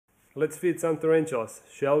Let's feed some tarantulas,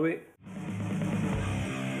 shall we?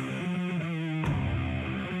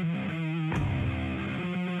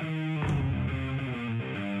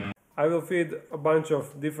 I will feed a bunch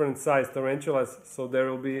of different sized tarantulas, so there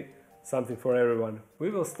will be something for everyone. We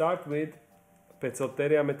will start with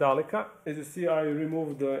Poecilotheria metallica. As you see, I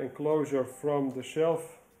removed the enclosure from the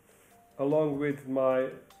shelf along with my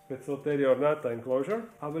Poecilotheria ornata enclosure.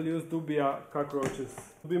 I will use dubia cockroaches.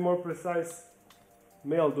 To be more precise,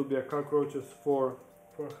 male dubia cockroaches for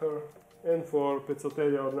her and for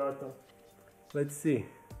Poecilotheria ornata. Let's see.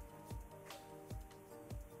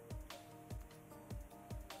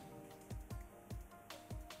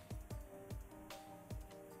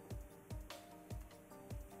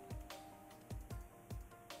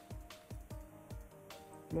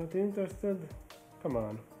 Not interested? Come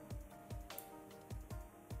on.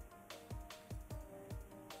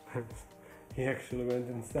 He actually went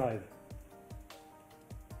inside.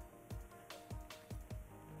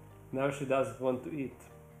 Now she doesn't want to eat.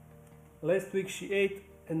 Last week she ate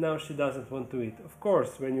and now she doesn't want to eat. Of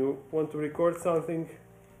course, when you want to record something,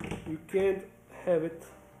 you can't have it.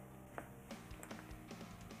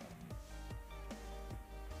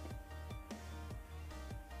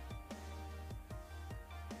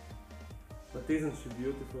 But isn't she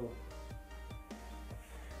beautiful?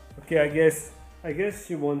 Okay, I guess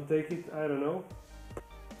she won't take it, I don't know.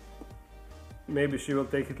 Maybe she will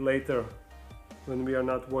take it later when we are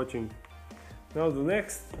not watching. Now the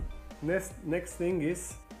next thing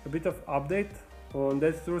is a bit of update on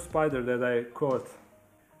that true spider that I caught.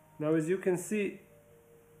 Now as you can see,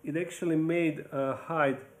 it actually made a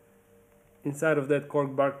hide inside of that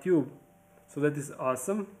cork bark tube, so that is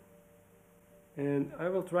awesome. And I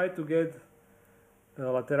will try to get a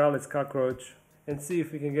lateralis cockroach and see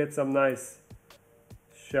if we can get some nice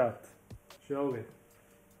shot, shall we?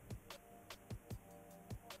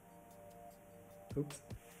 Oops.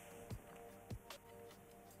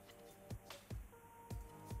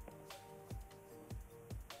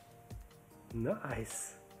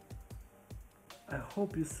 Nice. I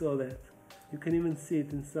hope you saw that. You can even see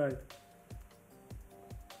it inside.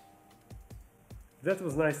 That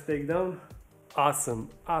was nice takedown. Awesome,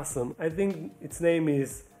 awesome. I think its name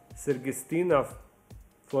is Segestria,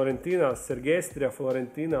 florentina, Segestria,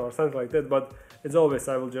 florentina or something like that, but as always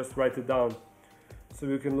I will just write it down so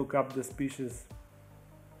you can look up the species.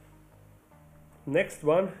 Next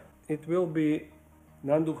one, it will be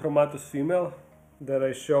Nhandu chromatus female that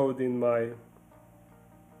I showed in my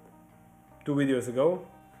 2 videos ago,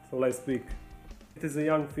 so last week. It is a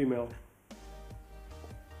young female.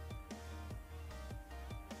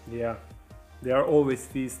 Yeah. They are always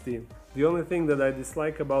feisty. The only thing that I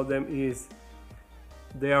dislike about them is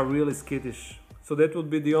they are really skittish. So that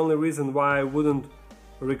would be the only reason why I wouldn't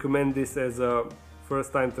recommend this as a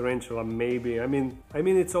first time tarantula, maybe. I mean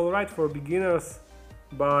it's alright for beginners,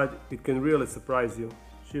 but it can really surprise you.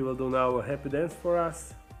 She will do now a happy dance for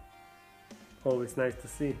us. Always nice to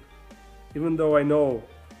see. Even though I know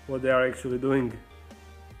what they are actually doing,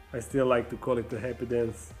 I still like to call it a happy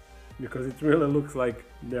dance, because it really looks like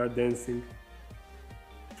they are dancing.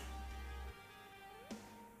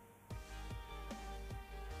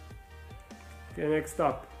 Okay, next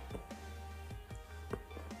up.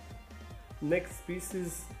 Next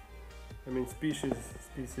species,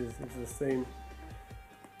 species, it's the same.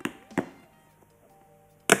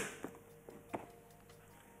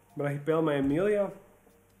 Brachypelma emilia.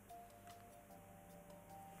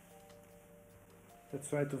 Let's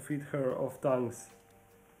try to feed her off tongues.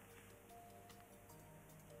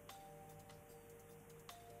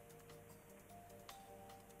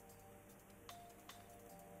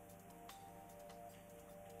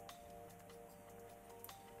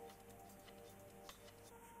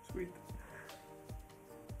 Sweet.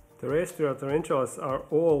 Terrestrial tarantulas are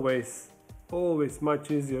always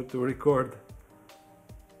much easier to record.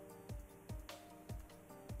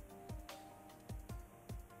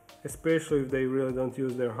 Especially if they really don't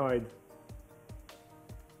use their hide.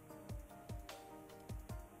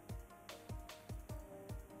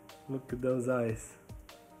 Look at those eyes.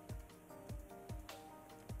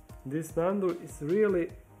 This Nhandu is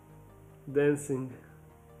really dancing.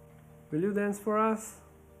 Will you dance for us?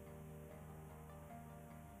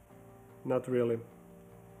 Not really.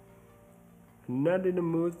 Not in the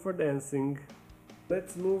mood for dancing.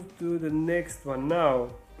 Let's move to the next one now.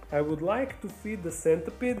 I would like to feed the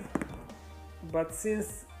centipede, but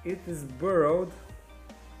since it is burrowed,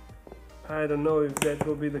 I don't know if that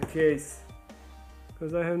will be the case,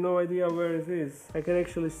 because I have no idea where it is. I can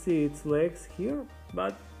actually see its legs here,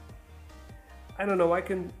 but I don't know. I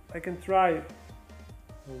can try.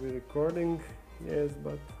 Are we recording? Yes,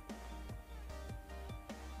 but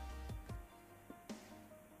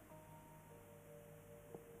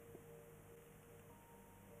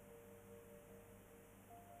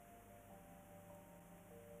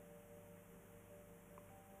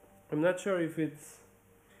I'm not sure if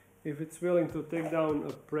it's willing to take down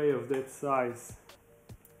a prey of that size.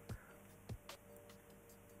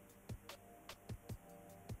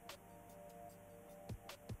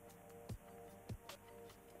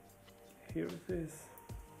 Here it is.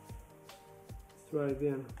 Let's try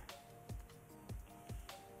again.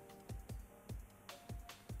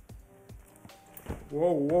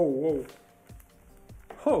 Whoa, whoa, whoa.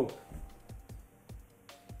 Oh!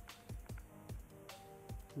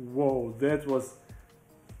 Whoa, that was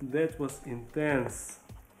intense.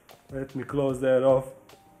 Let me close that off.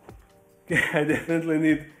 Okay, I definitely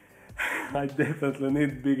need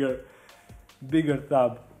bigger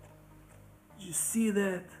tub. Did you see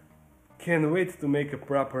that? Can't wait to make a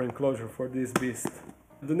proper enclosure for this beast.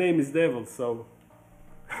 The name is Devil, so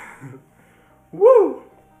woo!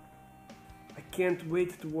 I can't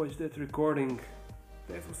wait to watch that recording.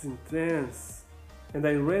 That was intense. And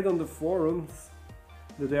I read on the forums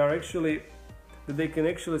that they can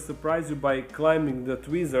actually surprise you by climbing the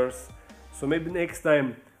tweezers. So maybe next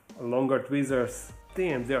time, longer tweezers.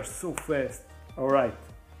 Damn, they are so fast. Alright,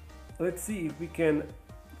 let's see if we can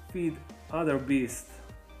feed other beasts.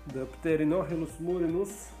 The Pterinochilus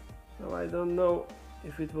murinus. Now I don't know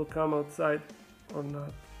if it will come outside or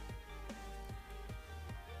not.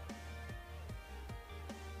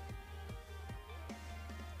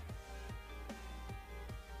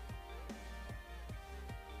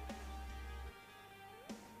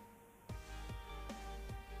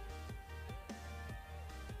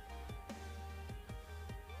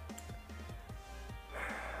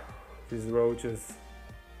 These roaches.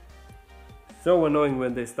 So annoying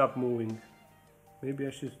when they stop moving. Maybe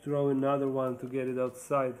I should throw another one to get it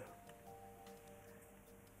outside.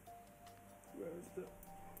 Where is the...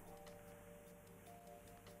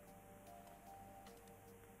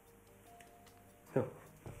 No.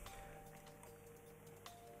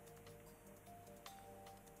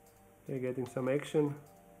 They're getting some action.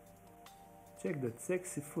 Check that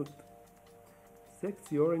sexy foot.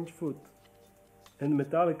 Sexy orange foot. And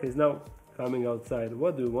Metallica is now coming outside.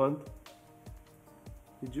 What do you want?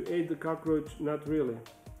 Did you eat the cockroach? Not really.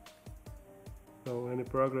 So, any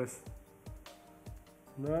progress?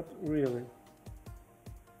 Not really.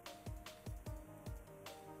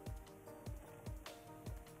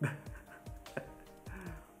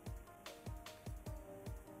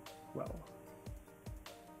 Well.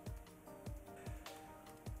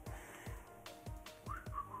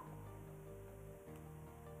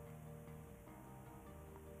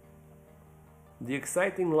 The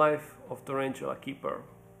exciting life of tarantula keeper.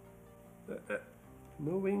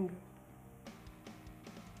 Moving.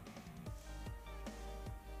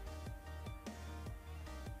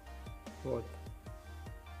 What?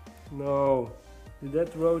 No. Did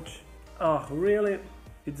that roach? Oh, really?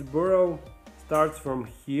 Its burrow starts from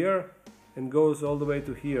here and goes all the way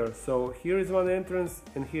to here. So here is one entrance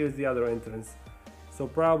and here is the other entrance. So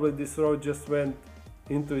probably this roach just went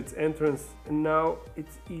into its entrance and now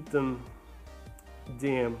it's eaten.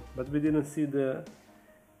 Damn, but we didn't see the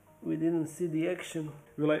action.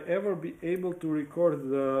 Will I ever be able to record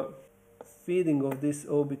the feeding of this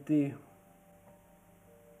OBT?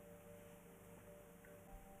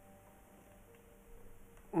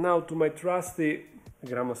 Now to my trusty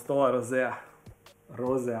Grammostola rosea.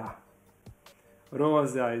 Rosea.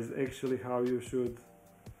 Rosea is actually how you should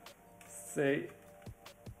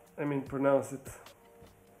pronounce it.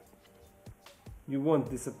 You won't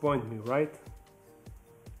disappoint me, right?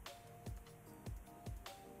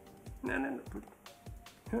 No.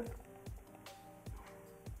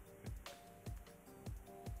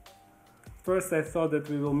 First I thought that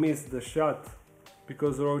we will miss the shot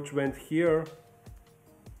because roach went here,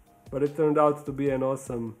 but it turned out to be an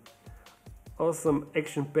awesome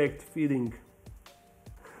action-packed feeding.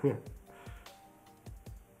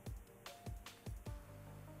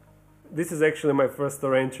 This is actually my first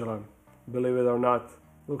tarantula, believe it or not.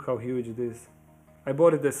 Look how huge it is. I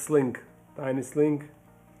bought it as sling, tiny sling.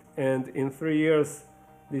 And in 3 years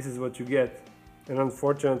this is what you get, and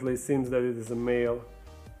unfortunately it seems that it is a male,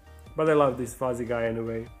 but I love this fuzzy guy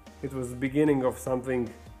anyway. It was the beginning of something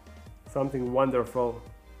wonderful.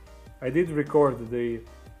 I did record the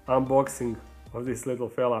unboxing of this little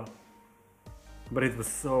fella, but it was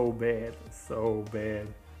so bad.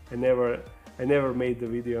 I never made the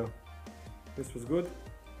video. This was good.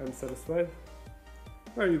 I'm satisfied.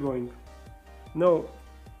 Where are you going?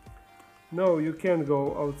 No, you can't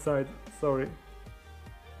go outside, sorry.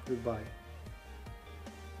 Goodbye.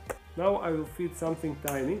 Now I will feed something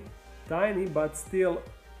tiny but still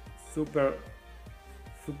super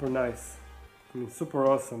nice. I mean, super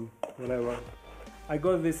awesome, whatever. I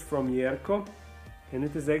got this from Jerko. and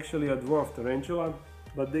it is actually a dwarf tarantula,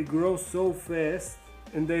 but they grow so fast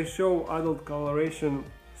and they show adult coloration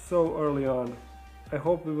so early on. I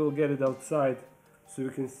hope we will get it outside so you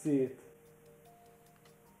can see it.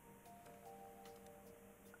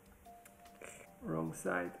 Wrong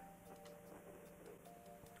side.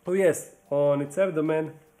 Oh yes, on its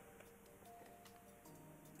abdomen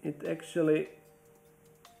it actually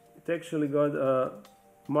got a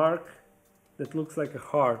mark that looks like a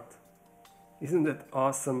heart. Isn't that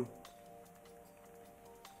awesome?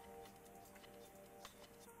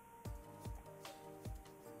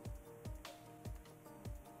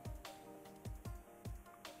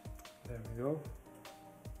 There we go.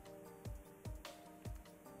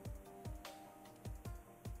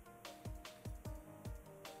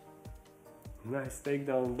 Nice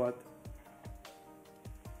takedown, but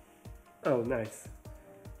oh, nice.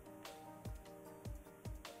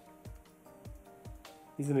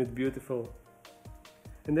 Isn't it beautiful?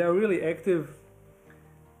 And they are really active,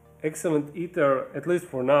 excellent eater, at least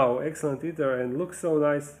for now, excellent eater, and look so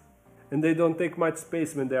nice. And they don't take much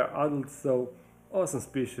space when they are adults, so awesome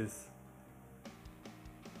species.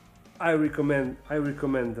 I recommend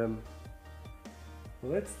them.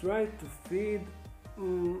 Let's try to feed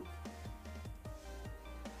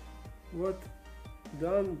what?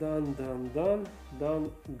 Done.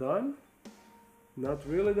 Not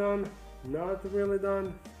really done. Not really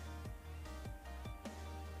done.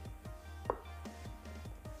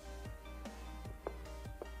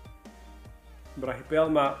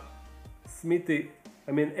 Brachypelma smithi,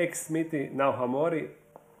 ex-smithi, now hamorii.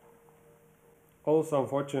 Also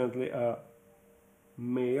unfortunately a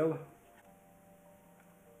male.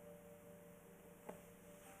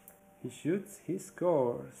 He shoots, he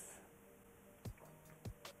scores.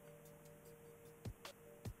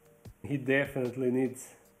 He definitely needs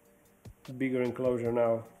a bigger enclosure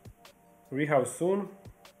now. Rehouse soon,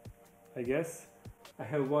 I guess. I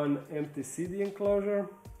have one empty CD enclosure,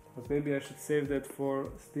 but maybe I should save that for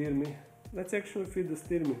styrmi. Let's actually feed the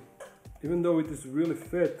styrmi. Even though it is really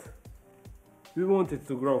fat, we want it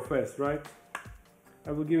to grow fast, right?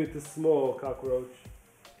 I will give it a small cockroach.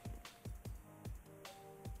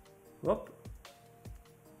 Whoop.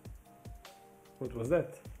 What was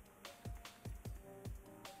that?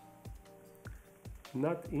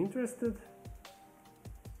 Not interested?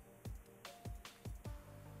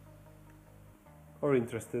 Or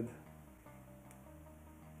interested?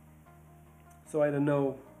 So I don't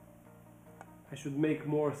know. I should make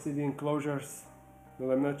more CD enclosures, but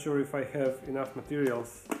I'm not sure if I have enough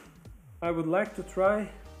materials. I would like to try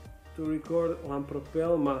to record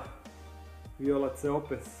Lampropelma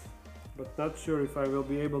violaceopes, but not sure if I will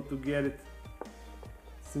be able to get it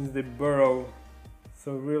since they burrow,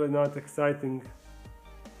 so really not exciting.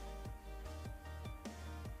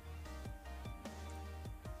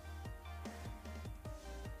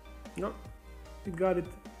 No, it got it,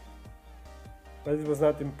 but it was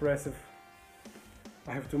not impressive.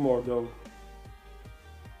 I have two more though.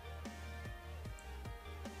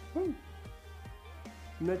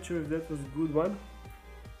 Not sure if that was a good one.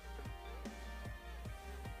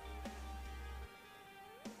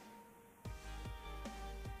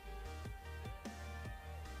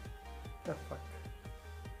 Ah, fuck.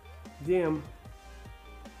 Damn.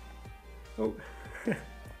 Oh.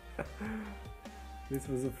 This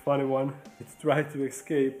was a funny one. It tried to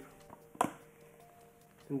escape.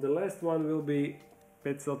 And the last one will be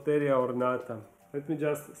Poecilotheria ornata. Let me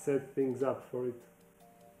just set things up for it.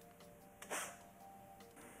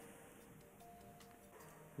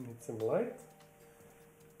 Need some light.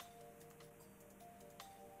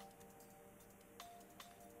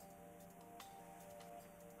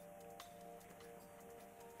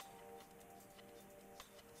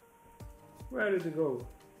 Where did it go?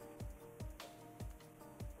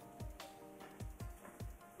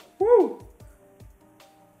 Woo!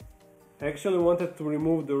 I actually wanted to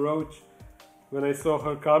remove the roach when I saw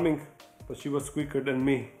her coming, but she was quicker than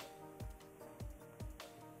me.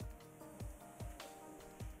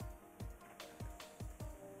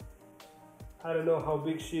 I don't know how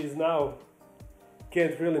big she is now.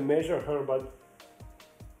 Can't really measure her, but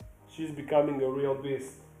she's becoming a real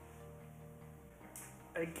beast.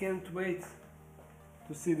 I can't wait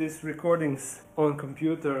to see these recordings on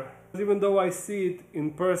computer. Even though I see it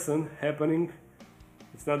in person happening,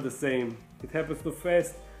 it's not the same. It happens too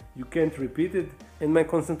fast, you can't repeat it, and my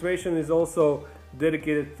concentration is also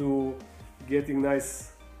dedicated to getting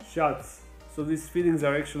nice shots. So these feedings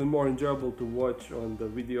are actually more enjoyable to watch on the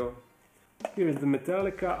video. Here is the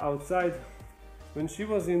metallica outside. When she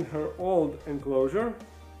was in her old enclosure,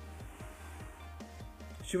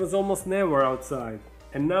 she was almost never outside.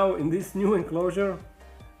 And now in this new enclosure,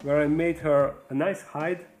 where I made her a nice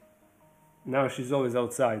hide, now she's always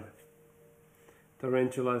outside.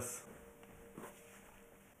 Tarantulas.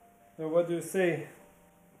 So what do you say?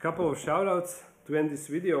 A couple of shoutouts to end this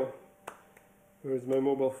video. Where's my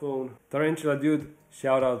mobile phone? Tarantula dude,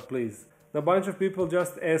 shout out please. A bunch of people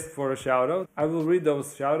just asked for a shout out. I will read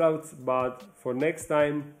those shout outs, but for next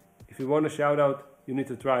time, if you want a shout out, you need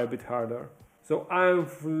to try a bit harder. So I'm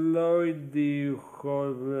Floyd the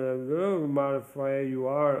modifier you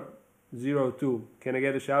are 02. Can I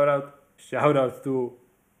get a shout out? Shout out to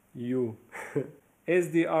you.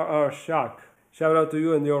 SDRR Shock. Shout out to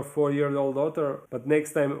you and your 4-year-old daughter, but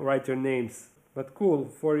next time write your names. But cool,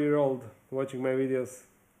 4-year-old watching my videos.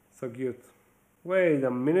 So cute. Wait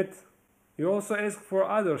a minute. You also asked for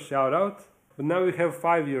other shout out, but now you have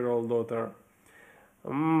 5-year-old daughter.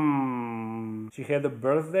 She had a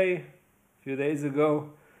birthday a few days ago.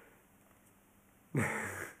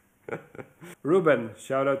 Ruben,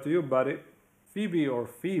 shout out to you, buddy. Phoebe or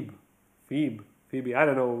Phoebe? Phoebe, I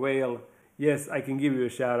don't know, whale. Yes, I can give you a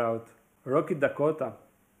shout out. Rocky Dakota,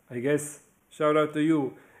 I guess, shout out to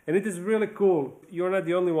you. And it is really cool. You're not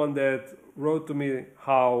the only one that wrote to me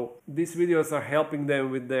how these videos are helping them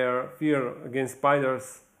with their fear against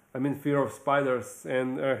spiders. I mean fear of spiders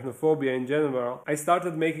and arachnophobia in general. I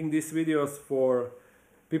started making these videos for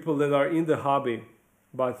people that are in the hobby,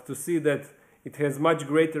 but to see that it has much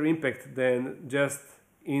greater impact than just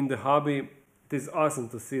in the hobby, it is awesome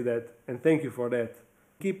to see that, and thank you for that.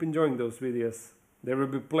 Keep enjoying those videos. There will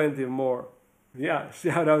be plenty more. Yeah,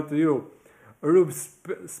 shout out to you. Rube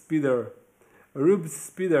Spider,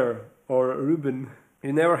 or Ruben.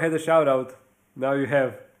 You never had a shout out, now you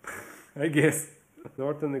have, I guess.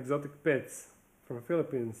 Northern Exotic Pets from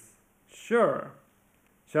Philippines. Sure.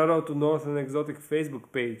 Shout out to Northern Exotic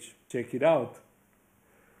Facebook page. Check it out.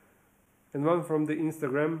 And one from the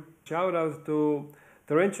Instagram. Shout out to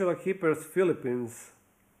Tarantula Keepers Philippines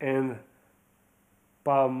and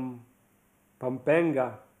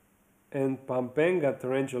Pampanga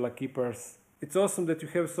Tarantula Keepers. It's awesome that you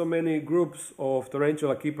have so many groups of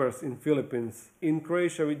tarantula keepers in Philippines. In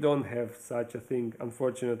Croatia we don't have such a thing,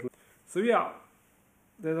 unfortunately. So yeah,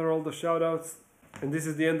 that are all the shoutouts, and this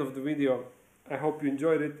is the end of the video. I hope you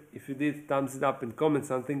enjoyed it. If you did, thumbs it up and comment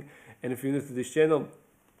something. And if you're new to this channel,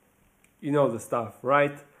 you know the stuff,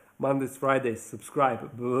 right? Mondays, Fridays,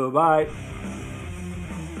 subscribe. Bye-bye.